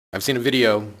I've seen a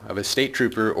video of a state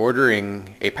trooper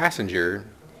ordering a passenger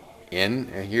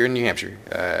here in New Hampshire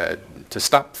to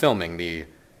stop filming the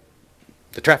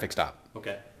traffic stop.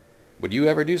 Okay. Would you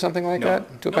ever do something like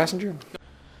that to a passenger?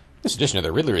 This edition of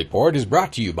the Ridley Report is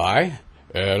brought to you by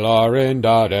LRN.FM.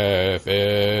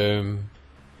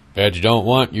 Feds don't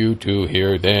want you to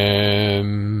hear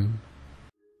them.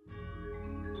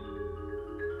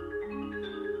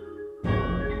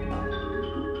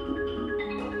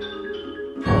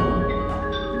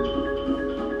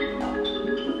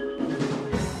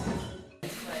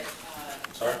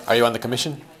 Sorry? Are you on the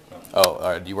commission?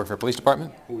 Oh, do you work for a police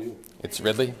department? Who are you? It's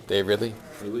Ridley, Dave Ridley.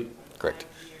 Ridley? Correct.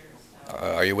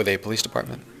 Are you with a police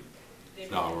department?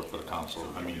 No, I work for the council.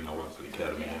 I work for the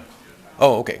academy.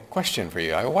 Oh, okay. Question for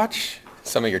you. I watched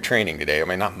some of your training today. I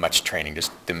mean, not much training,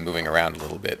 just them moving around a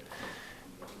little bit.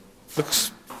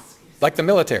 Looks like the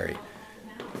military.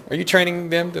 Are you training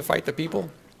them to fight the people?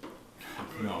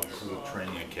 No, this is a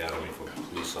training academy for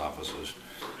police officers.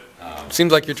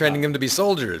 Seems like you're training them to be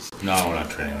soldiers. No, we're not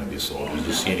training them to be soldiers.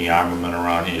 You see any armament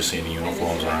around here, you see any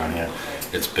uniforms around here.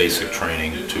 It's basic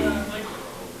training to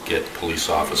get police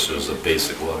officers a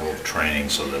basic level of training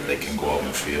so that they can go out in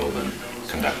the field and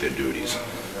conduct their duties.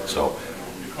 So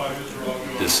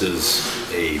this is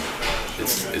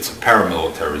it's a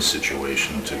paramilitary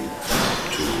situation to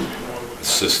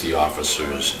assist the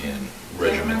officers in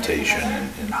regimentation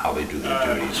and how they do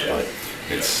their duties, but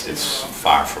it's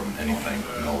far from anything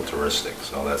militaristic.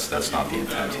 So that's not the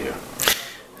intent here.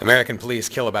 American police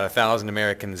kill about 1,000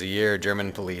 Americans a year.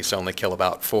 German police only kill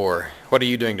about 4. What are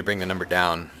you doing to bring the number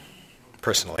down,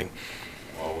 personally?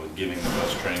 Well, we're giving the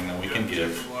best training that we can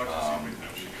give.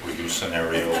 We do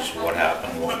scenarios, what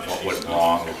happened, what went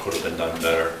wrong, what could have been done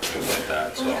better, things like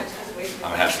that. So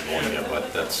I'm happy going here,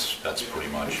 but that's pretty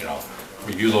much,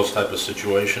 review those type of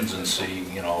situations and see,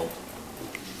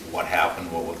 what happened,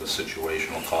 what were the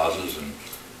situational causes, and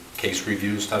case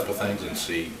reviews type of things, and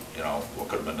see, what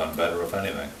could have been done better, if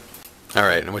anything. All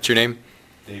right, and what's your name?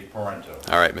 Dave Parento.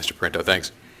 All right, Mr. Parento,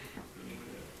 thanks.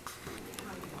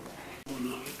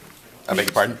 I beg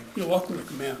your pardon? You're welcome to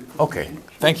command. Okay,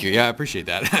 thank you. Yeah, I appreciate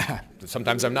that.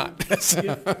 Sometimes I'm not.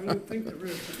 Yeah, I don't think there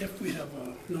is, but if we have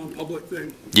a non-public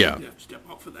thing, Yeah. you have to step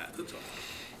up for that, that's all.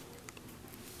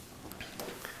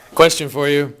 Question for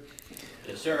you.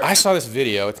 Yes, sir. I saw this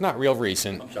video. It's not real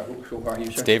recent. I'm sorry, who are you,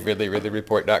 sir? It's Dave Ridley,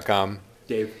 RidleyReport.com.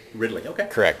 Dave Ridley, okay.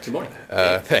 Correct. Good morning.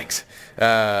 Thanks.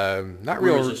 Not Where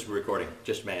real. is this recording?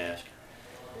 Just may I ask?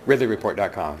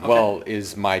 RidleyReport.com. Okay. Well,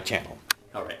 is my channel.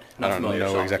 All right. I don't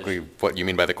know exactly what you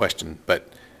mean by the question, but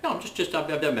No, I've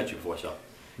never met you before, so.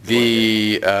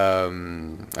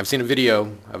 I've seen a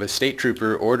video of a state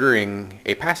trooper ordering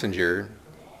a passenger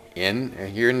here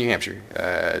in New Hampshire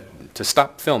to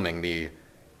stop filming the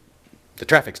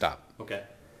traffic stop. Okay.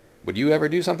 Would you ever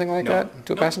do something like No. that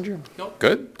to a No. passenger? No.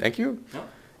 Good, thank you. No.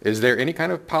 Is there any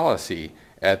kind of policy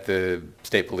at the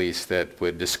state police that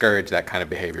would discourage that kind of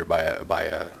behavior by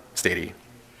a statey?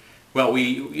 Well,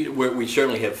 we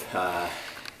certainly have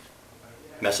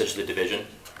messaged the division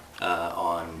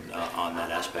on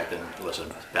that aspect, and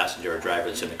listen, passenger or driver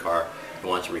that's in the car who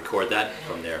wants to record that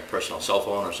from their personal cell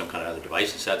phone or some kind of other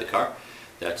device inside the car,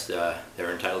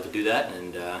 they're entitled to do that,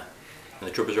 and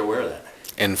the troopers are aware of that.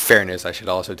 In fairness, I should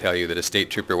also tell you that a state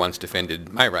trooper once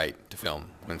defended my right to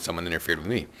film when someone interfered with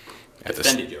me.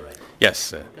 Defended your right. Yes.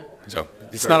 So it's Very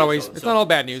not good. always it's not all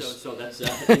bad news. So that's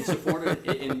in support,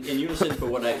 in unison for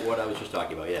what I was just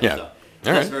talking about. Yeah. Yeah. So, All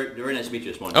that's right. very nice to meet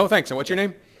you this morning. Oh, thanks. And what's your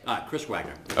name? Chris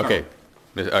Wagner. Okay.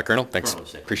 Colonel, thanks. Colonel,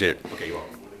 say. Appreciate it. Okay, you're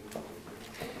welcome.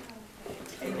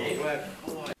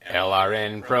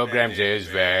 LRN programs is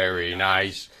very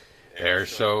nice. They're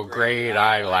so great,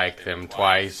 I like them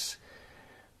twice.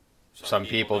 Some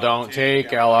people don't take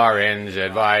LRN's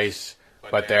advice,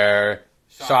 but they're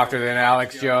softer than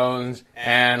Alex Jones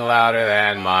and louder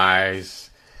than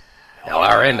mice.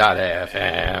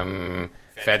 LRN.FM.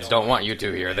 Feds don't want you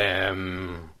to hear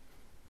them.